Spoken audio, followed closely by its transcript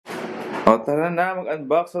O tara na,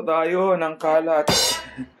 mag-unbox na tayo ng kalat.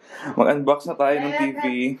 Mag-unbox na tayo ng TV.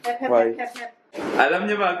 Why? Alam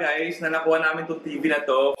niyo ba guys, na nakuha namin itong TV na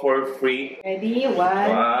to for free. Ready? 1,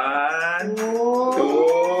 2,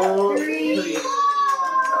 3.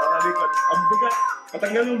 Ang bigat.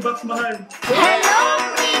 Patanggal yung box, mahal. Hello,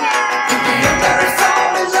 Nina!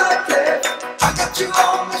 I got you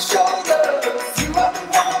on my shoulders. You are the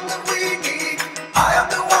one that we need. I am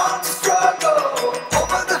the one to struggle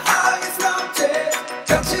over the highest mountain,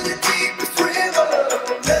 down to the deepest river.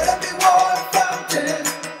 Let it be water fountain.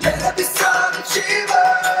 Let it be sun and shiver.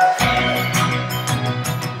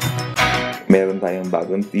 Meron tayong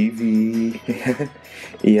bagong TV.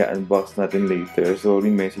 I-unbox natin later.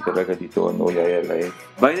 Sorry, messy talaga dito on 𝗭𝗵𝗆𝗆.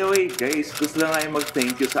 By the way, guys, gusto lang tayo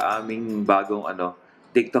mag-thank you sa aming bagong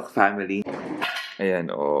TikTok family.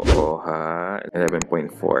 Ayan, 𝗭𝗵𝗆𝗆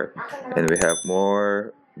 11.4. And we have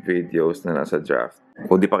more videos na nasa draft.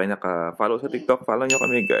 Kung di pa kayo naka-follow sa TikTok, follow nyo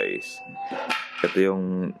kami, guys. Ito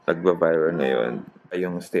yung nagba-viral ngayon.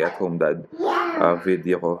 Yung stay-at-home dad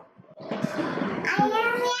video ko.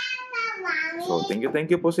 So, thank you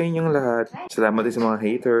po sa inyong lahat. Salamat din sa mga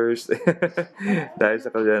haters. Dahil sa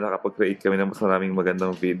kanila nakapag-create kami ng mas maraming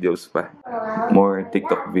magandang videos pa. More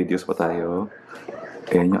TikTok videos pa tayo.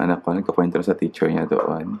 Ayan yung anak ko, nagka-pointer sa teacher niya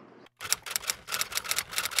doon.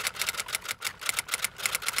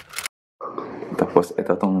 Tapos,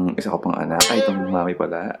 ito tong isa ko pang anak. Ay, itong mami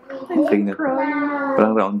pala.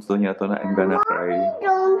 Parang round 2 niya ito na I'm gonna cry.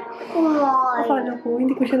 Akala ko,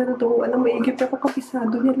 hindi ko siya natutuwa na maigip ako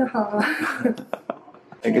kapisado niya lahat.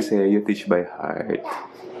 Ay, kasi you teach by heart.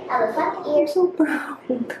 I'm so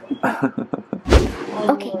proud.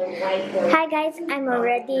 Okay. Hi guys, I'm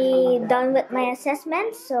already done with my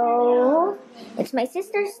assessment, so it's my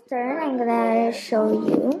sister's turn. I'm gonna show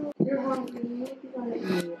you.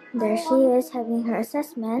 There she is having her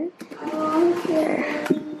assessment. Here.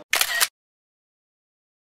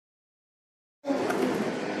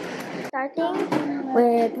 Starting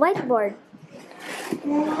with whiteboard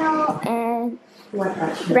and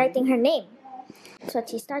writing her name. That's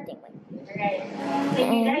what she's starting with.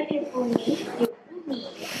 And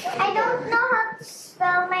I don't know how to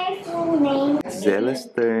spell my full name.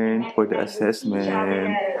 Zella's turn for the assessment.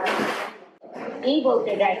 Able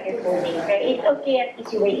to write your full name. So it's okay at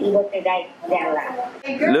least you were able to write Zella.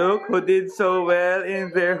 Look who did so well in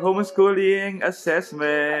their homeschooling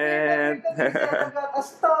assessment.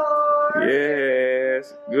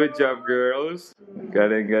 Yes, good job girls.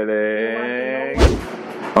 Galing.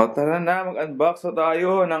 O tara na, mag-unbox na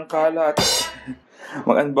tayo ng kalat.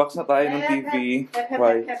 Mag-unbox na tayo ng TV.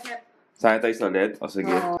 Why? Sanitize ulit? O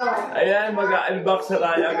sige. Ayan, mag-unbox na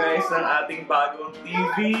tayo guys ng ating bagong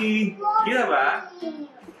TV. Kita ba?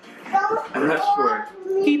 I'm not sure.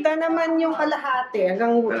 Kita naman yung kalahati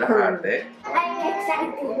hanggang Kalahati? I'm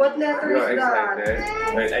excited. What letter You're is that?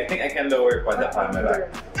 excited? Wait, I think I can lower pa the camera.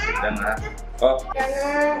 Yan ha. Oh.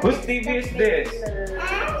 Whose TV is this?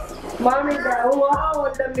 Mami daw. Wow,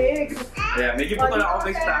 ang lamig. Yeah, medyo po lang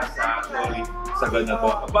ako guys taas ha. Sorry. Sagad na to.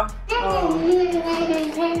 Aba?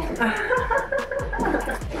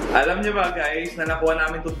 Alam niyo ba guys, na nakuha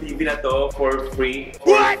namin itong TV na to for free.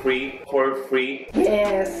 For free.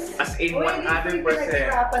 Yes. As in 100%.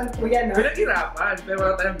 Pinaghirapan po yan, ha? Pinaghirapan, pero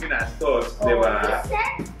wala tayong ginastos. Di ba?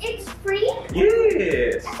 It's free?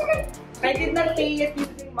 Yes! I did not pay it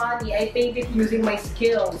using money. I paid it using my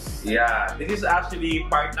skills. Yeah, this is actually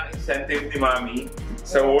part ng incentive ni Mami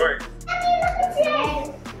sa work.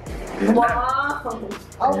 Yes. Wow!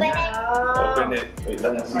 Open it. Open it. Wait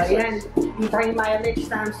lang ang Ayan. scissors. Mileage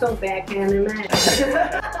Samsung. Backhand naman.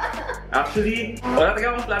 Actually, wala talaga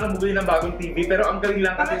akong plano bumili ng bagong TV, pero ang galing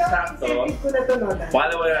lang kasi sakto.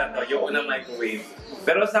 Wala na to, yung unang microwave.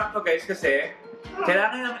 Pero sakto guys kasi,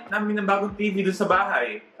 kailangan namin ng bagong TV dun sa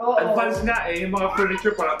bahay. Advance nga yung mga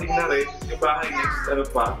furniture parating na rin. Yung bahay next,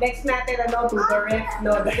 Next natin,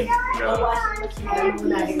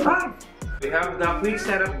 𝗵𝗃𝗶𝗴𝗆. We have the quick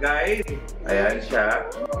setup guide. Ayan siya.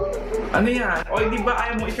 Ano yan? O, di ba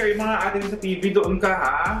ayaw mo i-share yung mga atin sa TV? Doon ka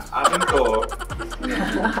ha? Amin to.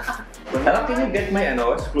 Can you get my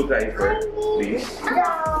screwdriver, please?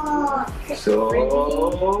 No. So,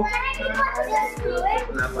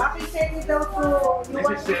 Bakit send it daw to you want to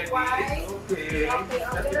necessary. Okay.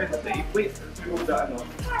 That's even safe. Wait, screw the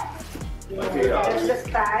Okay, There's the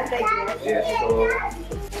stand, I guess. yes, so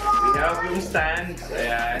we have yung stands.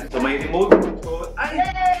 Ayan. So may remote control. Ay!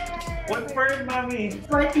 What firm, Mami?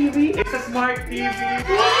 Smart TV. It's a smart TV.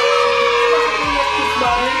 Netflix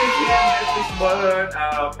button. Netflix button,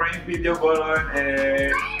 Prime Video button,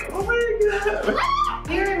 and oh my god!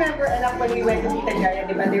 Do you remember, anak, when we went to Tita Jaya,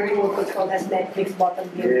 di ba, the remote control has Netflix button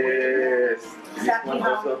here? Yes. This Exactly one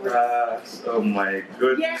how also it works. has. Oh my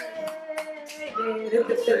goodness. Yeah.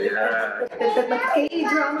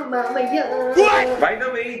 K-drama, mama, yeah. By the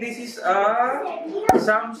way, this is a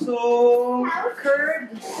Samsung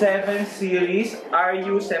Curved 7 Series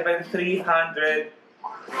RU7300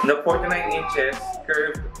 na 49 inches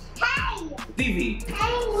curved TV.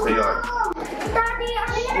 So yun. Daddy,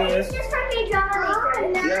 Yes. this is for K-drama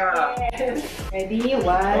later. Yeah. Ready? 1,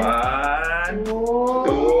 1,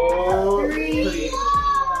 2, 3.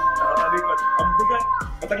 Nakalikot. Ang bigat.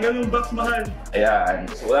 Matanggal yung box, mahal. Ayan.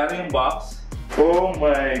 So wala na yung box. Oh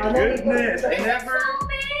my goodness. I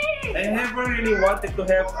never really wanted to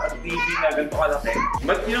have a TV na ganito kalaki.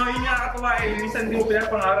 But you know, yun nga katawa eh. Minsan hindi mo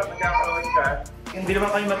pinapangarap nagkakaroon ka. Hindi naman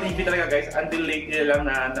kayo ma-TV talaga guys. Until lately lang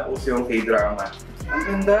na nauso yung K-drama. Ang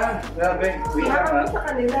ganda. Grabe. Wait lang ha. sa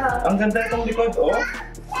kanila. Ang ganda itong likod, oh.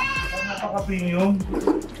 Ang napaka-premium.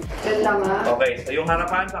 Ganda nga. Okay, so yung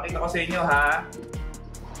harapan, pakita ko sa inyo ha.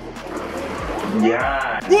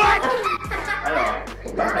 Yan. What? Ano?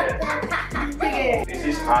 Bakit? Sige. This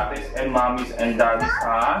is ates and mommies and daddies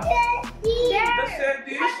ha. The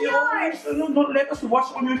settings, you always, don't let us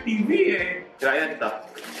watch on your TV eh. Kaya ito.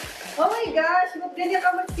 Oh my gosh, ba't ganyan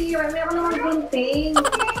ka mag-tira? May ako naman gunting.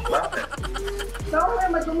 Bakit? So,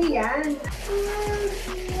 madumi yan.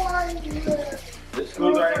 The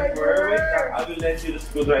screwdriver, wait lang. I will lend you the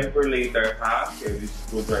screwdriver later, ha? Okay, this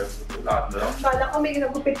screwdriver to lahat lang. Kala ko may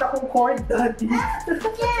nagupit akong cord, daddy.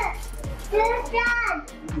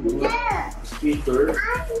 Speaker.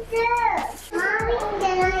 Mommy,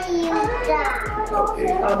 can I use that?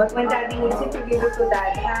 Okay. Oh, but when daddy needs it, you give it to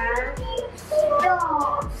dad, ha?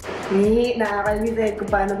 No. Nakakalimutan kung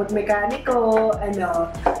paano mag-mekaniko.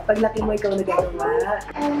 Ano, paglaki mo ikaw na gagawa.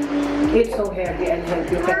 It's so heavy and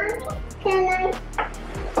heavy. Can I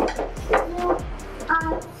do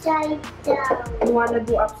upside down? You wanna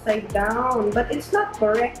do upside down, but it's not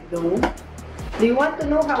correct though. Do you want to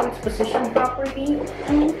know how it's positioned properly?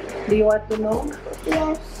 Do you want to know?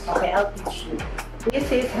 Yes. Okay, I'll teach you. This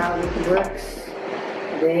is how it works.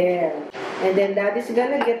 There. And then that is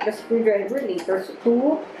gonna get the screwdriver later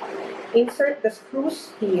to insert the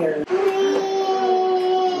screws here.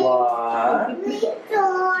 What?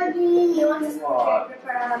 Sorry. What?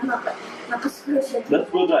 The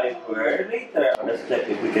screwdriver later. Let's check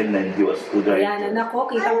if we can lend you a screwdriver. Ayan, anak ko,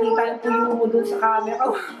 kitang-kita yung puyo mo dun sa camera.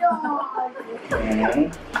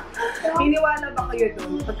 Iniwala ba kayo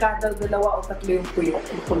dun? Pagka dalawa o tatlo yung puyo.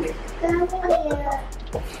 Kulit.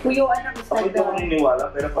 Puyo, anak, is Ako like ito ko niniwala,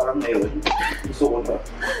 pero parang ngayon. Gusto ko na.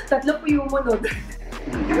 tatlo puyo mo nun.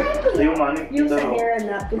 So yung money, Yung sa hair,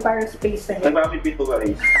 anak, yung parang space sa hair. nagpapipit ko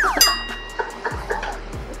guys.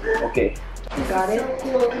 Okay. Got it?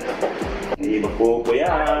 Hindi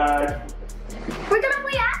magpupuyat. Pwede na po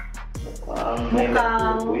yan? Ang may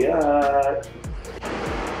Mukhang. magpupuyat.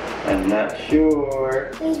 I'm not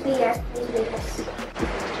sure. Please be yes, please be yes.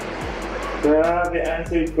 Grabe,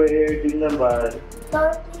 answered prayer din naman.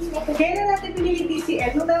 Lord, please make it. Kailan natin pinili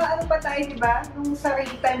TCL? Nung ano pa tayo, di ba? Nung sa rain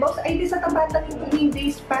time box, ay di sa kabata yung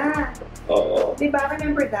days pa. Oo. Di ba?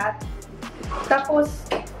 Remember that? Tapos,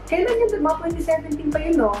 kailan yun? Mga 2017 pa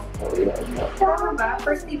yun, no? Tama ba?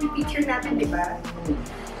 First TV feature natin, di ba?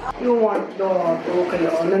 You want dog. Okay,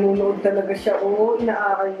 oh. Nanonood talaga siya. Oh,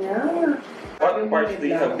 inaaral niya. What parts do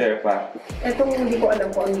you have there pa? Etong hindi ko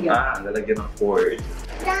alam kung ano yan. Lalagyan ng cord.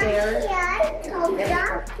 Daddy, I told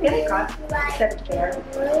that. Yan, cut. Set it there.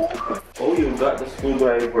 Oh, you got the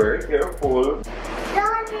screwdriver. Careful.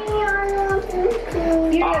 Daddy, I want to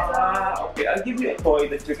do. Here you go. Okay. I'll give you a toy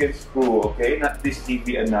that you can screw, okay? Not this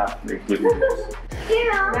TV and not the goodness.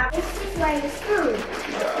 Here, this is where you screw.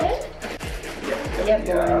 Okay? Yeah,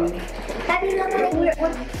 boy. Daddy, look at it.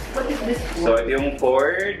 What is this? So, ito yung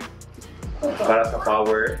cord para sa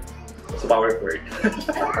power. Sa power cord.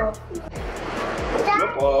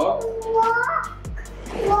 Look, oh.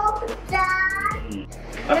 Walk, Dad.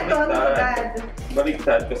 Ito, ano to, Dad?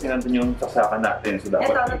 Baliktad kasi nandun yung saksakan natin. So,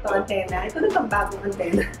 dapat Ito, ano to, antena? Ito na itong bagong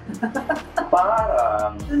antena.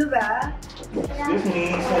 Parang. Ano ba? Excuse me,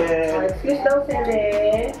 sir. Excuse daw, Sere.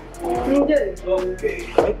 Hindi. Okay.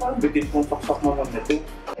 Ay, parang bitin kong saksak naman nito.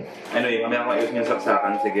 Anyway, mamaya ko ayos yung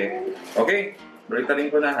saksakan. Sige. Okay.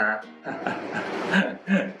 Balitalin ko na, ha?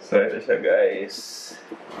 So, ito siya, guys.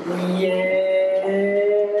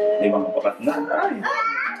 Yeah! May mga pakat na. Ay!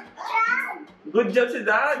 Good job si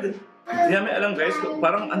Dad! Hindi namin alam, guys.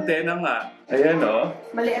 Parang antena nga. Ayan, oh.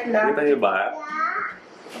 Maliit lang. Kita niyo ba?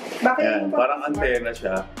 Bakit Ayan, yung parang antena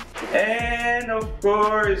siya. And of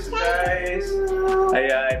course, guys,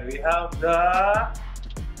 ayan, we have the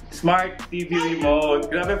Smart TV remote.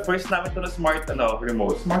 Grabe, first namin ito na smart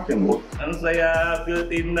remote. Smart remote. Ang saya,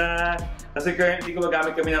 built-in na. Kasi currently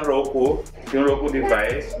gumagamit kami ng Roku. Yung Roku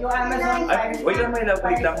device. Yung Amazon Fire Stick.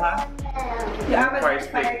 Wait lang ha. Yung Amazon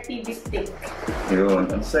Fire TV Stick. Yun,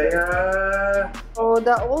 ang saya. So,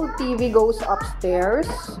 the old TV goes upstairs.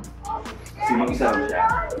 Kasi mag-isa siya.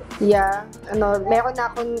 Yeah. Meron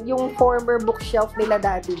na akong yung former bookshelf nila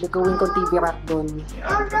dati. Gagawin ko TV rack doon.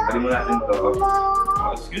 Pali mo natin to.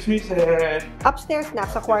 Oh, excuse me, sir. Upstairs na,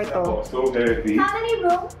 sa kwarto. So heavy. Family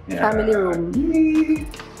room? Yeah. Family room.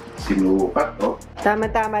 Sinukat, oh.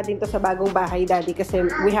 Tama-tama din to sa bagong bahay, Daddy, kasi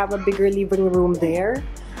we have a bigger living room there.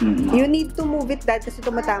 You need to move it, Dad, kasi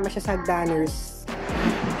tumatama siya sa hagdaners.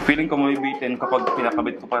 Feeling ko mabibitin kapag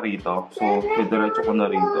pinakabit ko pa rito. So, diretso ko na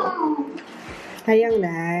rito. Ayang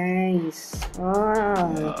nice.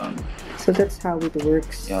 Oh. So that's how it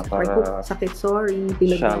works. Yeah, para... Sakit, sorry.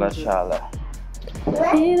 Shala-shala.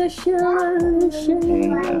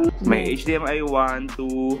 May HDMI 1,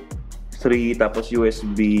 2, 3, tapos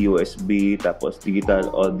USB, tapos digital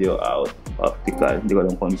audio out, optical. Hindi ko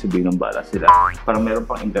alam kung ano sabihin ng bala sila. Parang meron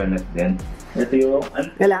pang internet din. Ito yung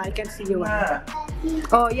Kailangan, I can see you.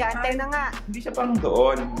 Oh, yeah, antena nga. Hindi siya pang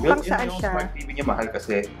doon. Pang saan yung siya? smart TV niya mahal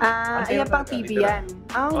kasi. Ayan pang TV yan.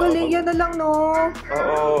 Ang galing yan na lang, no?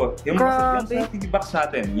 Oo. Yung sa TV box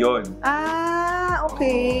natin, yun.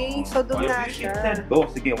 Okay. So, doon na siya. Go,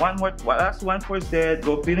 sige. Last one for set.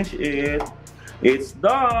 Go finish it. It's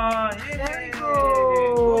done! There you go!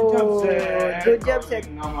 Good job, Seth! Good job, Seth!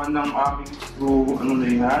 Naman ng aming screw, ano na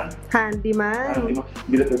yan? Handyman.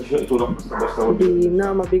 Hindi na tayo siya itulak basta-basta. Hindi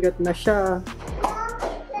na, mabigat na siya.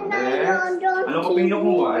 Anong opinion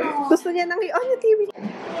mo, ay? Gusto niya nang i-on yung TV.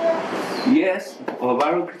 Yes! O,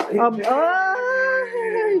 barog. Ay,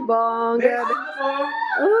 bongga.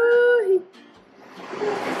 Ay!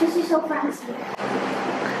 This is so fancy.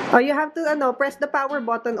 Oh, you have to, press the power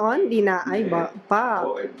button on. Di na. Ay, pa.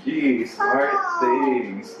 OMG, smart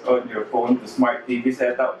things on your phone to smart TV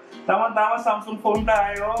setup. Tama-tama, Samsung phone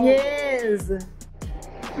tayo. Yes.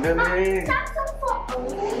 Galing. Samsung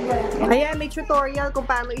phone. Ayan, may tutorial kung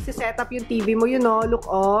paano isi-set up yung TV mo. Yun, look,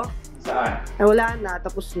 Saan? Ay, wala na.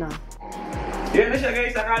 Tapos na. Yan na siya,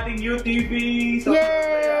 guys, ang ating new TV. So,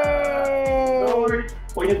 yay! Lord,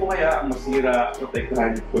 kung niyo po kaya ang masira,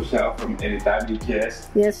 protektahan niyo po siya from any damages.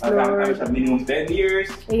 Yes, Hanggang Lord. siya minimum 10 years.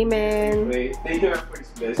 Amen. Great. Thank you for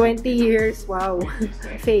this blessing. 20 years. Wow.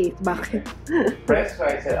 Faith. Bakit? Press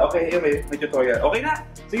right. Okay, anyway, may tutorial. Okay na.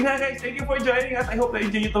 Sige na, guys. Thank you for joining us. I hope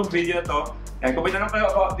na-enjoy niyo itong video na to. And kung may tanong kayo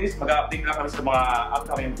about this, mag-update lang kami sa mga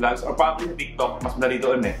upcoming vlogs or probably sa TikTok. Mas madali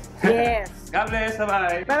doon eh. Yes. God bless.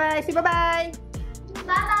 Bye-bye. Bye-bye. Si bye-bye.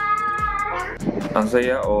 Bye-bye! Ang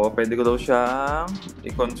saya, pwede ko daw siyang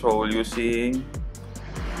i-control using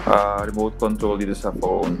remote control dito sa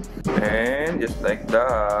phone. And just like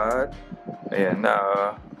that, ayan na,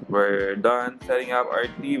 we're done setting up our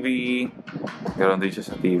TV. Meron din siya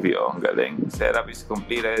sa TV, ang galing. Setup is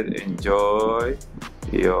completed. Enjoy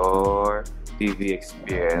your TV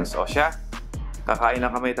experience. Siya, kakain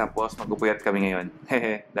lang kami tapos magpupuyat kami ngayon.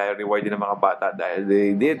 Dahil reward din ng mga bata dahil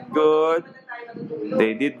they did good.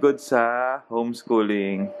 They did good sa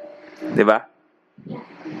homeschooling. Diba?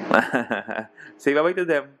 Say bye-bye to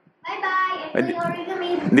them. Bye-bye! Enjoy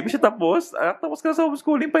origami! Hindi pa siya tapos. Tapos ka sa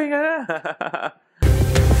homeschooling, pahinga na.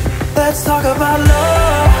 Let's talk about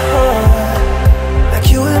love, like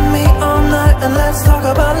you and me all night, and let's talk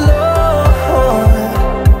about love.